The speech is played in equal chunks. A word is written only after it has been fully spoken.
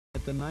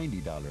the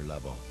 $90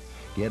 level.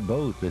 Get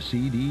both the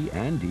CD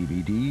and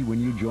DVD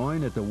when you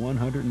join at the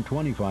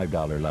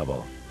 $125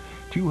 level.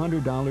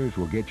 $200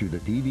 will get you the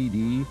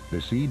DVD,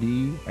 the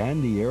CD,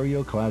 and the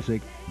aerial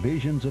classic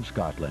Visions of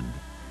Scotland.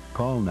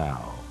 Call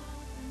now.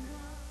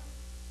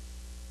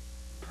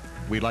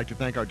 We'd like to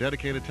thank our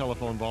dedicated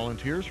telephone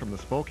volunteers from the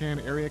Spokane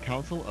Area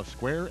Council of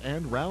Square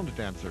and Round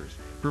Dancers,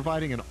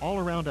 providing an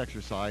all-around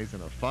exercise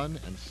in a fun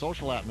and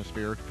social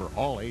atmosphere for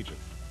all ages.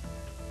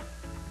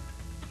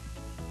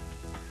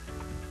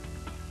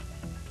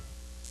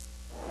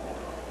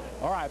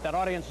 All right, that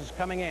audience is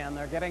coming in.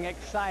 They're getting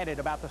excited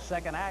about the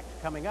second act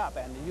coming up,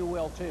 and you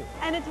will too.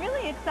 And it's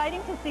really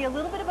exciting to see a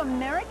little bit of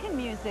American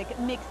music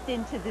mixed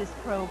into this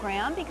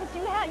program, because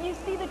you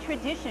see the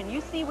tradition.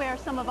 You see where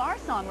some of our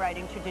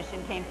songwriting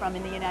tradition came from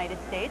in the United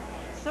States.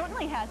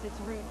 Certainly has its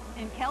roots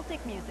in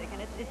Celtic music,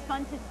 and it's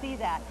fun to see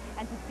that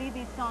and to see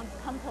these songs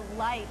come to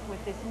life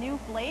with this new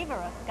flavor,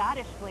 a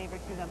Scottish flavor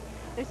to them.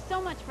 There's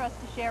so much for us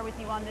to share with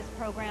you on this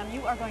program.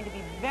 You are going to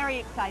be very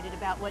excited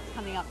about what's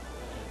coming up.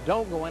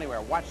 Don't go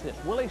anywhere. Watch this.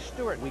 Willie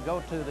Stewart, we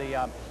go to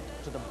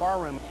the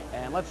bar room,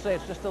 and let's say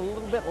it's just a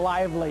little bit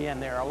lively in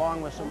there,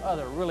 along with some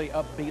other really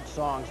upbeat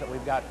songs that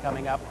we've got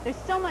coming up.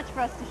 There's so much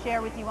for us to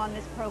share with you on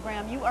this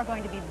program. You are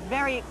going to be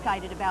very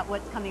excited about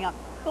what's coming up.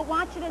 But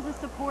watch it as a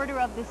supporter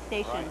of this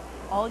station. Right.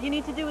 All you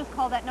need to do is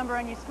call that number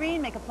on your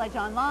screen, make a pledge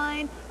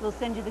online. We'll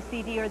send you the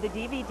CD or the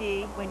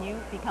DVD when you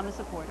become a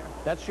supporter.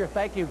 That's your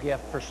thank you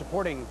gift for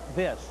supporting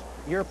this,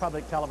 your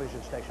public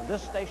television station.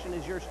 This station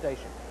is your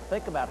station.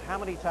 Think about how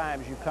many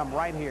times you come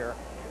right here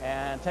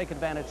and take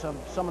advantage of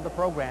some of the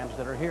programs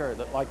that are here,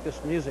 that, like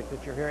this music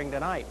that you're hearing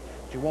tonight,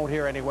 that you won't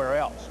hear anywhere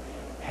else.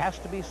 It has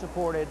to be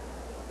supported.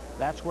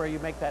 That's where you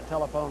make that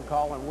telephone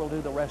call, and we'll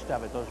do the rest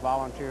of it. Those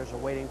volunteers are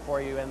waiting for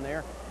you in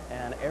there,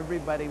 and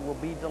everybody will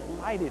be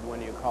delighted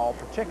when you call,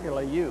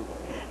 particularly you.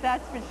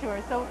 That's for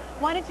sure. So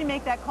why don't you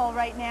make that call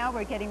right now?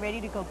 We're getting ready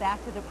to go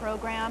back to the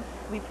program.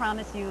 We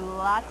promise you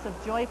lots of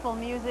joyful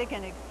music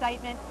and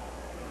excitement.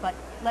 But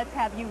let's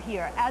have you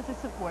here as a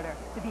supporter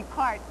to be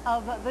part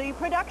of the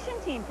production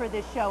team for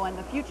this show and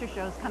the future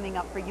shows coming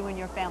up for you and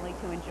your family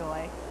to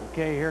enjoy.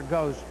 Okay, here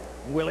goes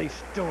Willie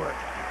Stewart.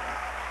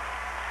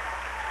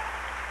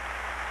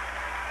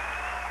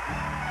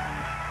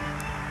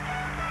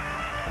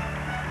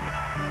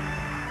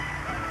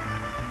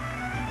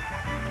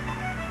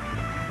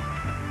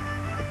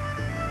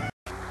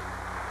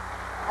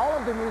 All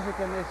of the music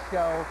in this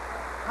show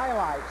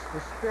highlights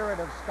the spirit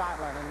of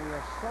Scotland, and we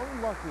are so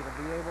lucky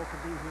to be able to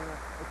be here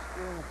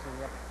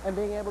experiencing it and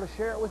being able to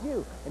share it with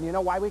you. And you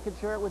know why we can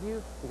share it with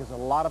you? Because a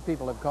lot of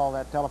people have called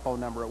that telephone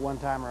number at one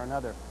time or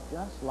another,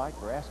 just like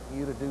we're asking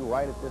you to do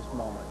right at this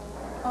moment.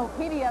 Oh,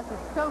 PBS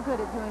is so good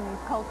at doing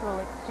these cultural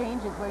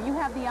exchanges where you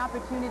have the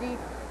opportunity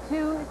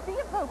to see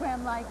a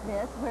program like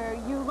this where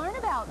you learn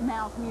about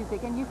mouth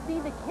music and you see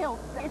the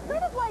kilts. It's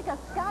sort of like a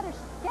Scottish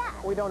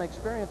scat. We don't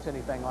experience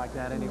anything like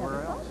that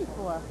anywhere else.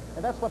 Before.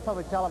 And that's what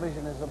public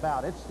television is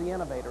about. It's the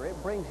innovator.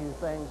 It brings you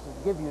things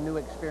that give you new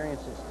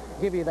experiences,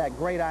 give you that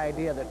great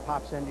idea that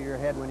pops into your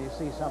head when you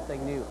see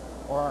something new,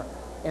 or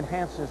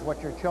enhances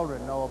what your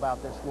children know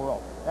about this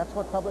world. That's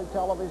what public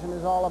television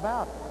is all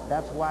about.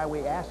 That's why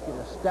we ask you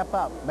to step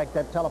up, make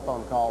that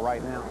telephone call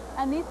right now.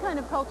 And these kind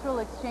of cultural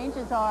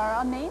exchanges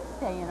are a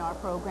mainstay in our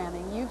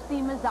programming. You've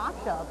seen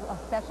Mazapsha, a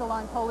special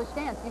on Polish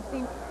dance. You've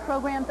seen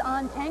programs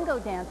on tango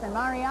dance and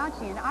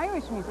mariachi and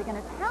Irish music and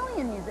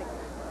Italian music.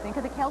 Think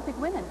of the Celtic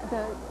women.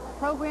 The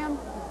programs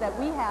that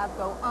we have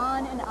go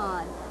on and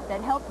on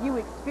that help you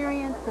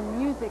experience the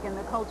music and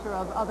the culture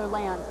of other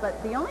lands.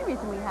 But the only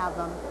reason we have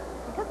them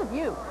because of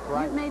you.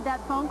 Right. You've made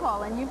that phone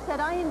call and you've said,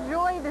 I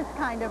enjoy this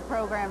kind of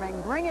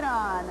programming. Bring it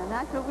on. And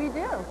that's what we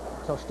do.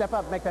 So step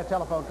up, make that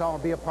telephone call,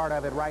 and be a part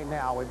of it right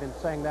now. We've been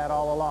saying that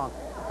all along.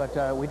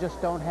 But we just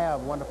don't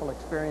have wonderful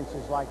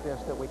experiences like this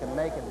that we can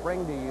make and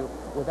bring to you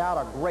without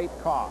a great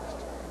cost.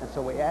 And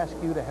so we ask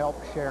you to help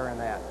share in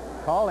that.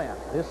 Call in.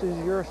 This is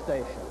your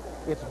station.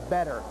 It's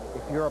better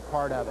if you're a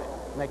part of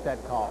it. Make that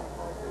call.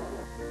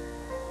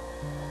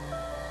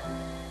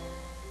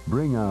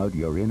 Bring out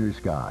your inner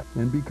Scot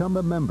and become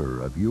a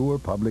member of your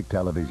public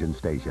television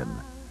station.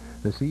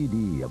 The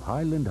CD of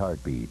Highland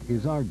Heartbeat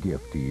is our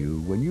gift to you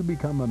when you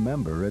become a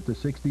member at the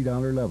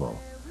 $60 level.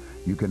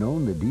 You can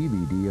own the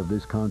DVD of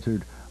this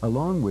concert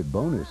along with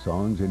bonus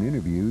songs and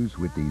interviews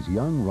with these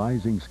young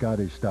rising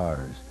Scottish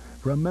stars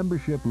for a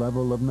membership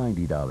level of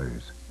 $90.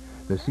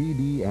 The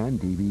CD and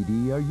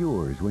DVD are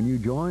yours when you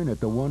join at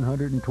the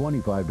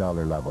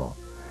 $125 level.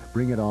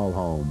 Bring it all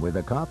home with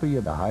a copy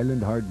of the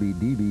Highland Heartbeat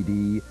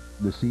DVD,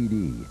 the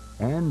CD,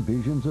 and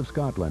Visions of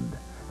Scotland,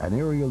 an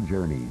aerial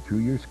journey through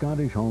your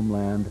Scottish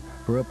homeland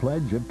for a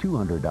pledge of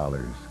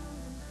 $200.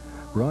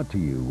 Brought to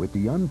you with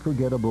the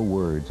unforgettable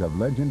words of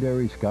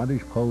legendary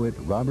Scottish poet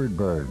Robert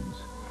Burns,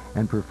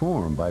 and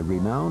performed by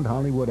renowned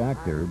Hollywood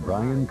actor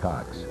Brian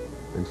Cox.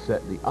 And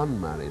set the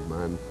unmarried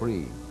man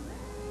free.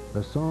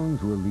 The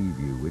songs will leave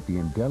you with the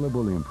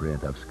indelible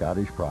imprint of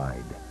Scottish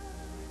pride.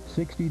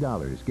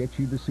 $60 gets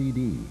you the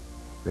CD.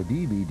 The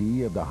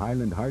DVD of the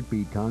Highland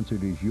Heartbeat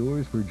concert is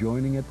yours for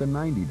joining at the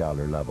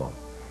 $90 level.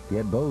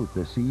 Get both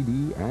the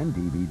CD and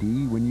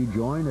DVD when you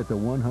join at the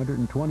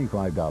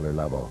 $125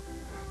 level.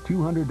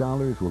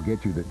 $200 will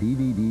get you the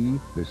DVD,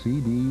 the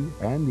CD,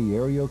 and the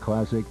aerial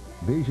classic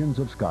Visions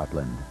of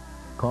Scotland.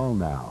 Call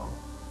now.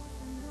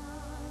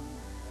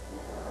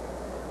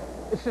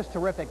 It's just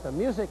terrific. The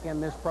music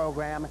in this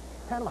program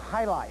kind of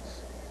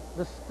highlights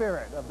the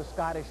spirit of the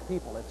Scottish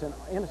people.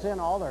 It's in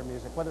all their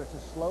music, whether it's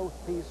a slow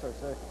piece or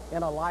it's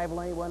in a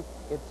lively one.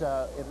 It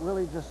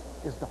really just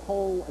is the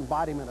whole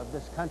embodiment of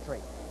this country,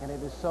 and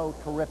it is so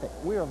terrific.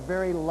 We are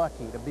very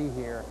lucky to be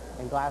here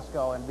in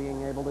Glasgow and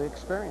being able to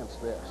experience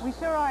this. We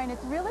sure are, and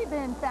it's really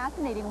been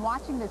fascinating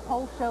watching this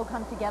whole show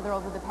come together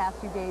over the past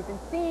few days and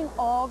seeing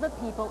all the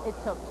people it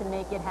took to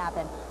make it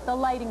happen. The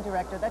lighting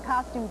director, the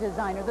costume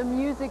designer, the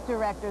music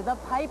director, the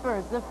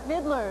pipers, the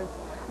fiddlers,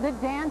 the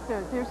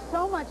dancers. There's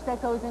so much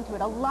that goes into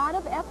it. A lot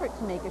of effort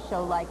to make a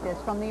show like this,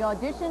 from the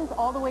auditions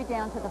all the way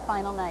down to the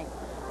final night.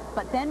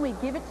 But then we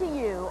give it to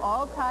you,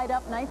 all tied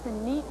up nice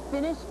and neat,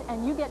 finished,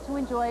 and you get to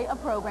enjoy a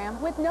program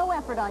with no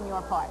effort on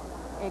your part.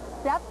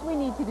 Except we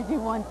need you to do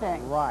one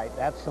thing. Right.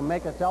 That's to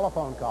make a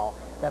telephone call.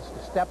 That's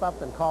to step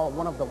up and call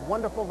one of the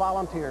wonderful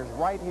volunteers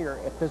right here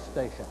at this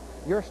station,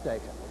 your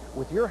station.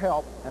 With your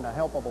help and the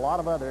help of a lot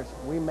of others,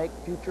 we make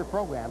future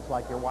programs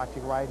like you're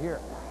watching right here.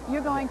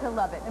 You're going to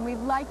love it, and we'd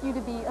like you to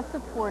be a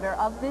supporter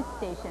of this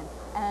station.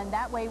 And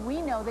that way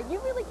we know that you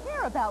really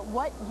care about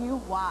what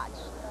you watch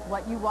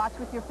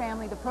with your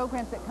family, the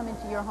programs that come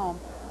into your home.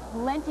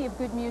 Plenty of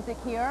good music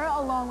here,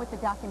 along with the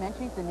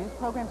documentaries, the news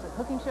programs, the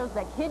cooking shows,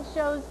 the kids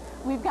shows.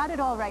 We've got it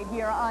all right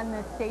here on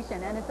this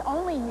station, and it's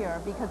only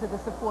here because of the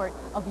support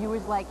of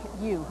viewers like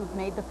you who've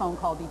made the phone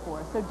call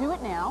before. So do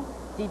it now.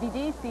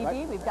 DVD, CD,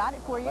 right. We've got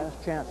it for you.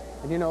 Last chance.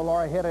 And you know,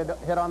 Laura hit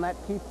on that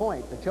key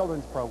point, the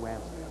children's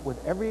programs.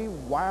 With every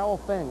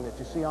wild thing that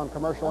you see on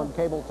commercial and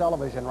cable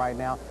television right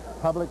now,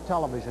 public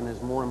television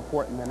is more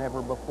important than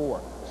ever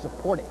before.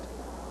 Support it.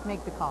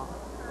 Make the call.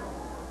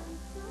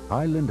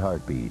 Highland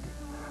Heartbeat,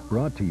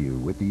 brought to you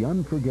with the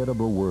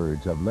unforgettable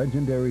words of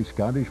legendary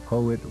Scottish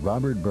poet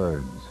Robert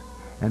Burns,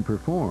 and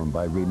performed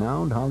by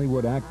renowned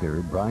Hollywood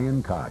actor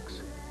Brian Cox.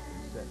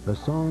 The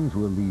songs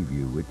will leave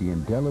you with the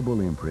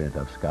indelible imprint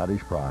of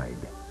Scottish pride.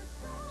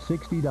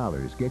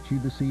 $60 gets you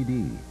the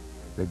CD.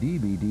 The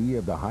DVD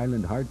of the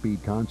Highland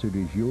Heartbeat concert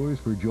is yours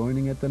for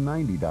joining at the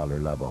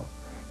 $90 level.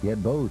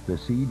 Get both the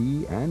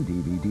CD and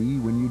DVD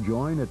when you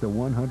join at the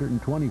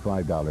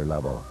 $125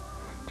 level.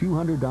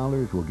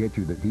 $200 will get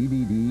you the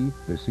DVD,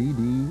 the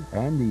CD,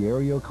 and the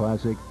aerial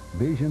classic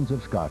Visions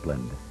of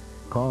Scotland.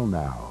 Call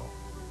now.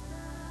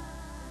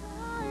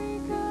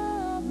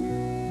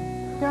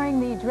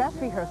 During the dress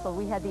rehearsal,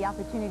 we had the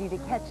opportunity to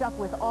catch up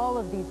with all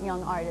of these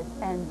young artists,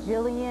 and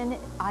Jillian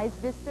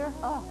Eisbister,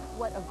 oh,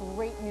 what a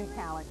great new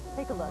talent.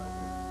 Take a look.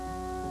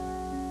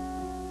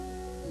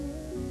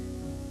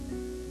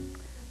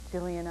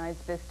 Jillian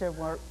Eisbister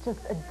worked just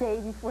a day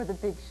before the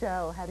big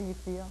show. How do you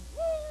feel?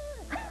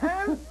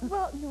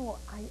 Well, no,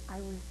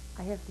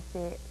 I have to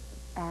say,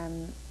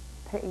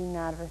 pretty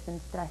nervous and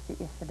stressed out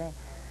yesterday.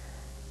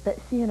 But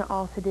seeing it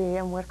all today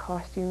and wear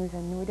costumes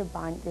and with a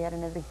band there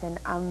and everything,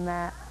 I'm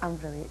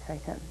really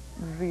excited.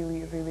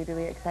 Really, really,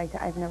 really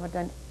excited. I've never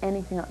done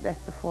anything like this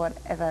before,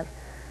 ever.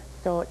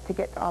 So to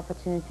get the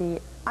opportunity,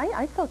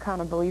 I still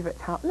can't believe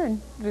it's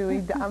happening,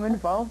 really, that I'm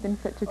involved in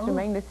such a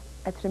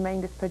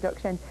tremendous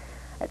production.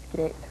 It's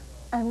great.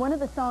 And one of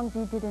the songs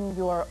you did in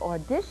your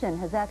audition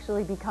has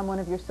actually become one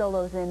of your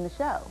solos in the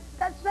show.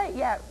 That's right,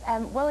 yeah.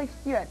 Willie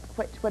Stewart,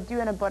 which we're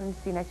doing a burn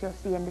scene, as you'll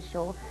see in the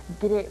show.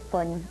 Great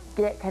fun,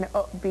 great kind of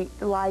upbeat,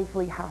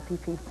 lively, happy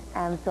piece.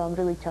 So I'm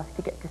really chuffed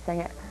to get to sing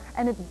it.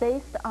 And it's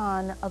based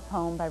on a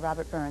poem by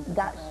Robert Burns.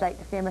 That's right,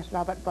 the famous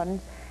Robert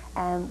Burns.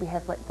 We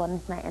have like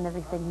Burns Night and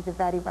everything. He's a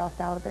very well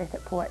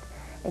celebrated poet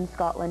in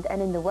Scotland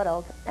and in the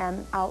world.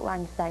 Auld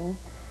Lang Syne,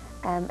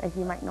 as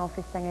you might know,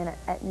 for singing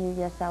at New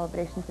Year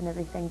celebrations and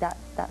everything, that's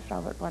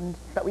Robert Burns.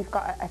 But we've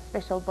got a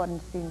special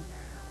Burns scene,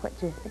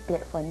 which is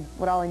great fun.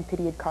 We're all in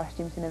period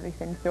costumes and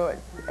everything, so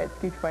it's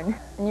good fun.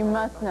 And you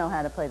must know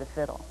how to play the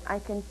fiddle. I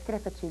can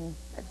script a tune.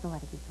 It's no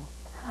very good though.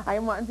 I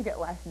am wanting to get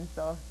lessons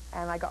though.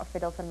 I got a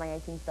fiddle for my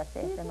 18th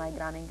birthday from my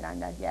granny and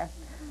granddad, yeah.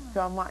 So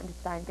I'm wanting to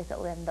try and get it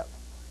learned up.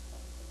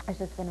 It's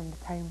just been in the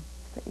time.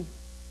 Yeah,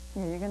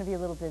 you're going to be a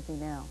little busy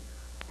now.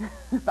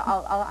 But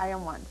I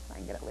am wanting to try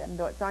and get it learned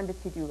though. It's on the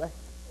to-do list.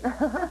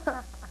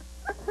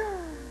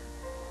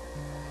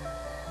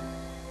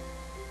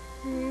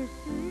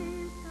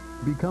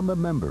 Become a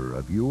member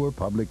of your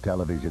public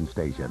television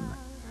station.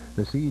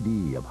 The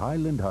CD of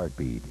Highland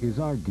Heartbeat is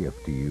our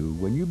gift to you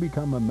when you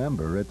become a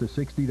member at the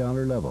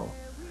 $60 level.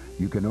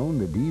 You can own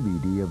the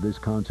DVD of this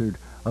concert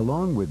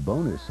along with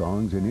bonus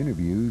songs and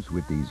interviews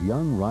with these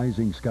young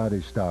rising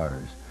Scottish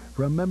stars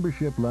for a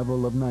membership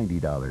level of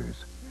 $90.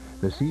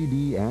 The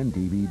CD and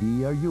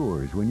DVD are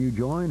yours when you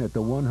join at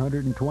the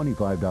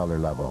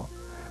 $125 level.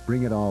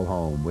 Bring it all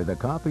home with a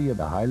copy of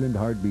the Highland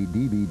Heartbeat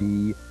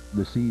DVD,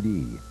 the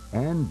CD,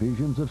 and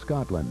Visions of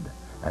Scotland.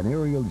 An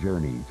aerial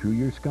journey through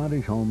your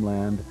Scottish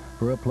homeland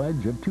for a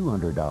pledge of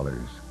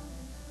 $200.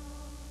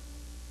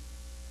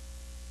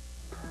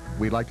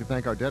 We'd like to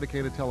thank our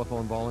dedicated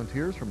telephone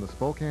volunteers from the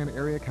Spokane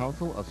Area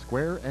Council of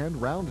Square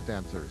and Round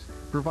Dancers,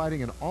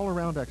 providing an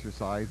all-around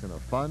exercise in a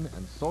fun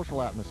and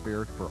social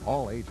atmosphere for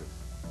all ages.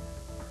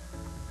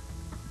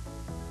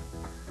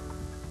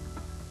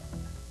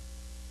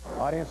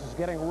 Audience is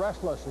getting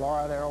restless,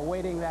 Laura. They're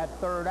awaiting that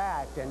third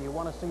act, and you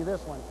want to see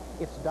this one.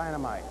 It's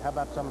dynamite. How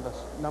about some of the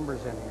numbers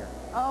in here?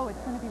 Oh, it's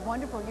going to be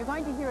wonderful. You're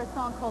going to hear a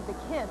song called The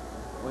Kiss.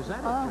 Was that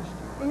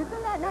interesting?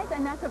 Isn't that nice?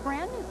 And that's a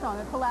brand new song,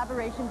 a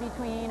collaboration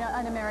between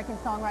an American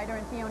songwriter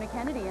and Fiona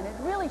Kennedy, and it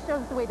really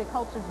shows the way the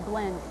cultures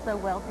blend so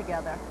well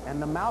together.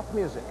 And the mouth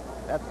music,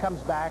 that comes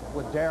back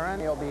with Darren.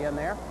 He'll be in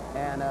there,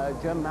 and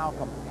Jim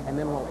Malcolm. And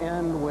then we'll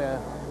end with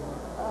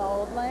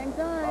Auld Lang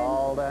Syne.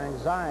 Auld Lang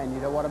Syne.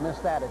 You don't want to miss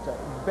that. It's a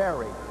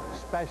very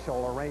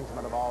special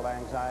arrangement of Auld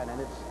Lang Syne,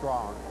 and it's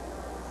strong.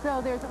 So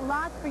there's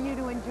lots for you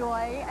to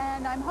enjoy,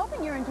 and I'm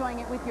hoping you're enjoying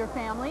it with your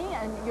family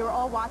and you're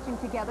all watching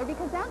together,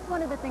 because that's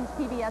one of the things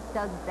PBS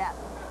does best.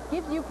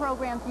 Gives you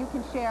programs you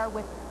can share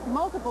with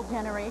multiple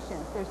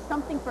generations. There's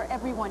something for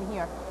everyone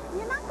here.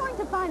 You're not going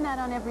to find that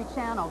on every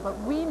channel, but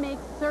we make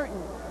certain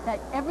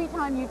that every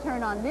time you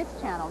turn on this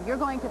channel, you're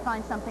going to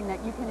find something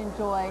that you can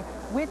enjoy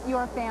with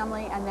your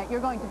family and that you're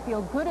going to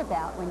feel good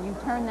about when you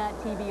turn that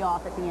TV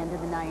off at the end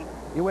of the night.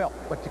 You will,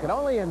 but you can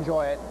only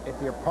enjoy it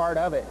if you're part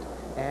of it.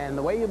 And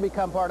the way you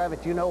become part of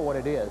it, you know what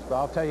it is. But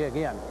I'll tell you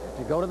again, if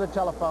you go to the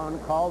telephone,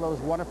 call those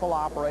wonderful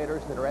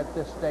operators that are at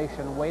this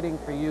station waiting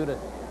for you to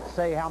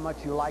say how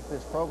much you like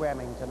this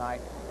programming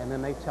tonight, and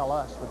then they tell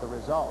us with the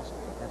results.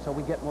 And so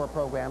we get more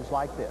programs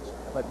like this.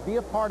 But be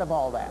a part of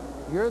all that.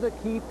 You're the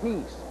key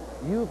piece.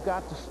 You've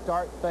got to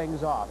start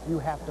things off. You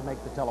have to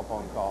make the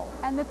telephone call.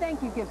 And the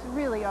thank you gifts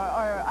really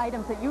are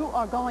items that you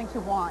are going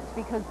to want,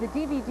 because the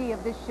DVD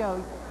of this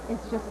show is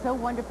just so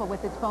wonderful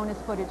with its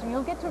bonus footage, and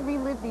you'll get to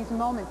relive these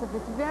moments of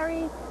this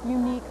very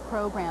unique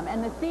program.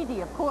 And the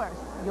CD, of course,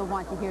 you'll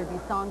want to hear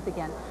these songs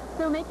again.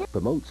 So make your...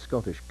 Promote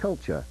Scottish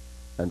culture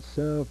and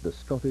serve the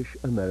Scottish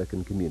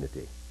American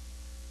community.